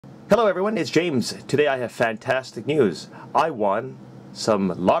Hello everyone, it's James. Today I have fantastic news. I won some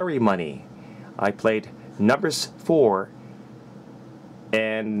lottery money. I played Numbers 4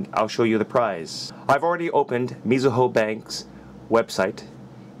 and I'll show you the prize. I've already opened Mizuho Bank's website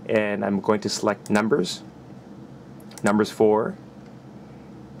and I'm going to select Numbers 4,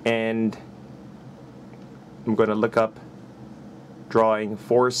 and I'm going to look up drawing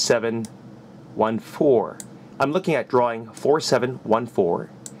 4714. I'm looking at drawing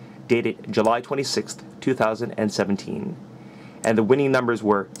 4714, dated July 26th, 2017, and the winning numbers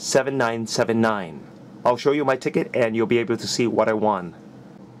were 7979. I'll show you my ticket and you'll be able to see what I won.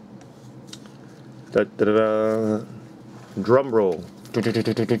 Da, da, da, da. Drum roll.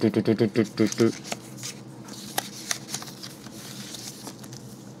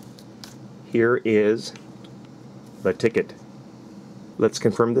 Here is the ticket. Let's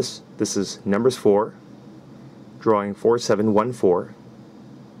confirm this. This is Numbers 4, drawing 4714,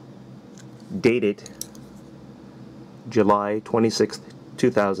 dated July 26th,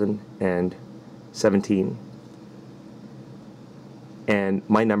 2017, and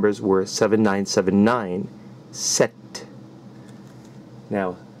my numbers were 7979 set.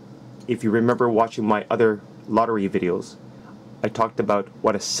 Now, if you remember watching my other lottery videos, I talked about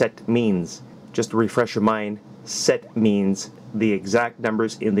what a set means. Just to refresh your mind, set means the exact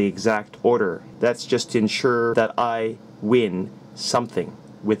numbers in the exact order. That's just to ensure that I win something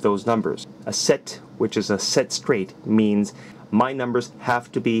with those numbers. A set, which is a set straight, means my numbers have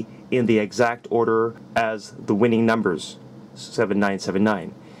to be in the exact order as the winning numbers,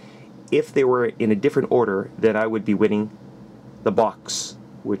 7979. If they were in a different order, then I would be winning the box,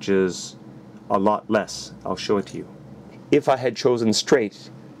 which is a lot less. I'll show it to you. If I had chosen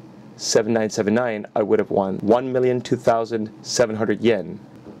straight 7979, I would have won 1,002,700 yen.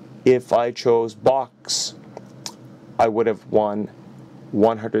 If I chose box, I would have won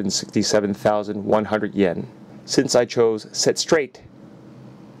 167,100 yen. Since I chose set straight,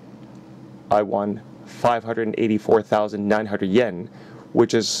 I won 584,900 yen,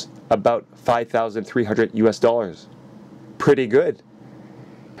 which is about 5,300 US dollars. Pretty good.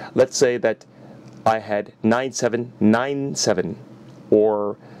 Let's say that I had 9797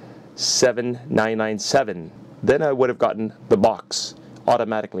 or 7997. Then I would have gotten the box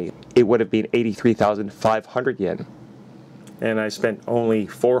automatically. It would have been 83,500 yen. And I spent only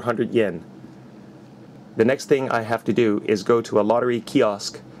 400 yen. The next thing I have to do is go to a lottery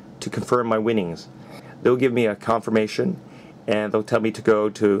kiosk to confirm my winnings. They'll give me a confirmation and they'll tell me to go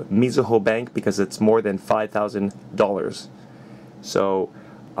to Mizuho Bank because it's more than $5,000. So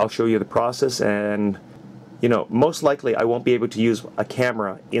I'll show you the process, and you know, most likely I won't be able to use a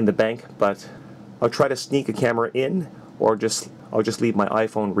camera in the bank, but I'll try to sneak a camera in, or I'll just leave my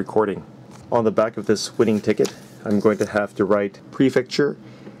iPhone recording. On the back of this winning ticket, I'm going to have to write prefecture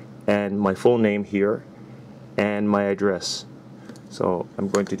and my full name here and my address. So I'm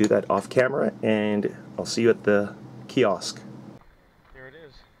going to do that off camera, and I'll see you at the kiosk. There it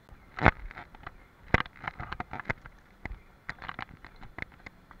is.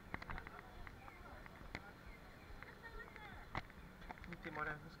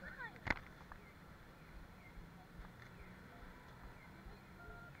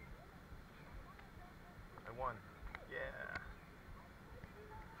 I won. Yeah.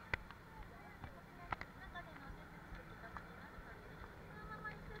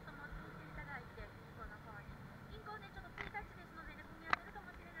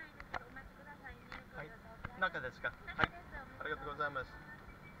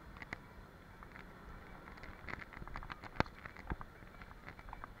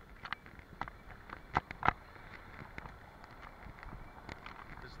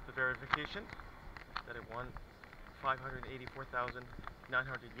 This is the verification that it won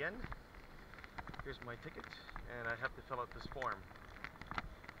 584,900 yen. Here's my ticket, and I have to fill out this form.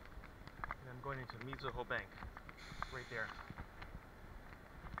 And I'm going into Mizuho Bank, right there.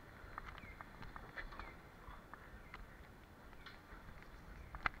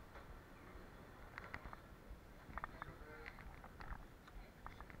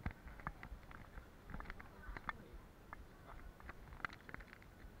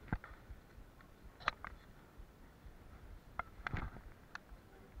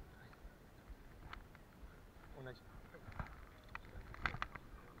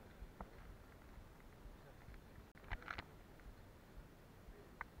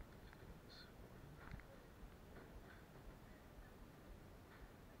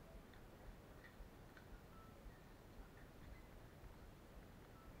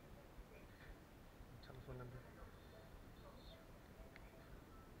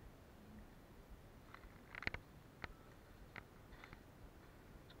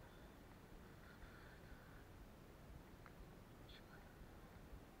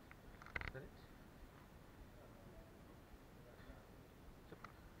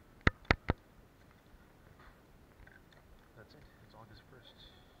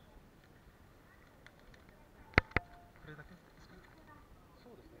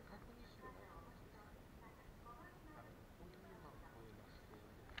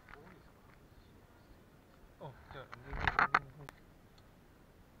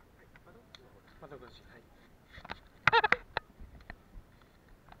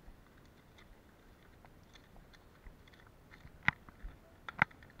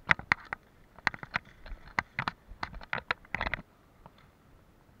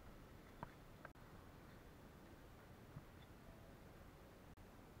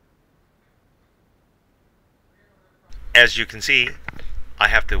 As you can see, I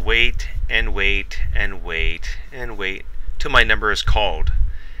have to wait and wait and wait and wait till my number is called.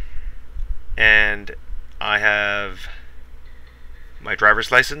 And I have my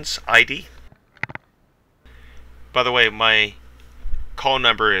driver's license ID. By the way, my call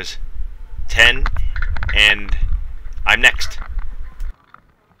number is 10 and I'm next.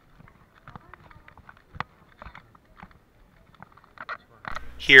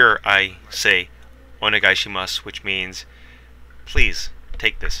 Here I say onegaishimasu, which means please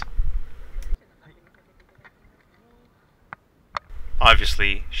take this.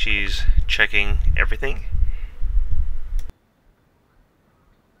 Obviously, she's checking everything.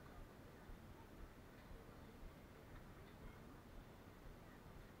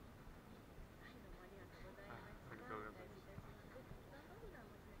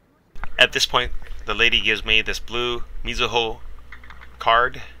 At this point, the lady gives me this blue Mizuho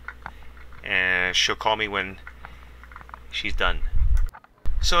card, and she'll call me when she's done.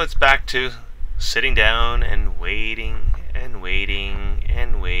 So it's back to sitting down and waiting and waiting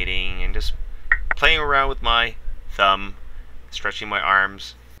and waiting and just playing around with my thumb, stretching my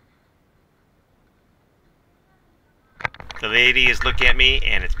arms. The lady is looking at me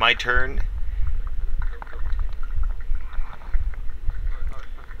and it's my turn.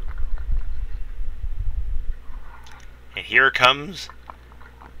 And here comes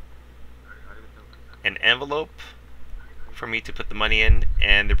an envelope for me to put the money in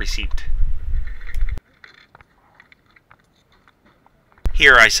and the receipt.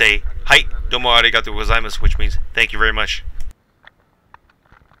 Here I say, "Hai, domo arigatou gozaimasu," which means thank you very much.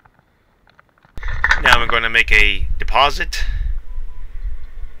 Now I'm going to make a deposit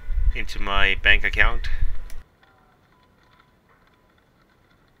into my bank account.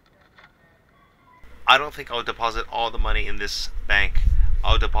 I don't think I'll deposit all the money in this bank.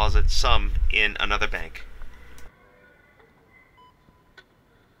 I'll deposit some in another bank.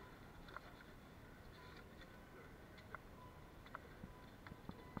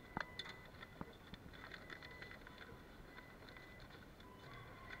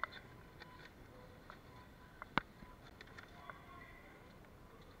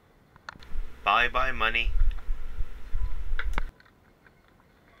 Bye-bye money.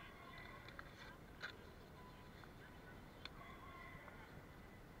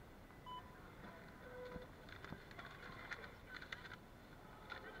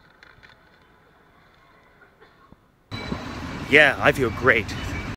 Yeah, I feel great.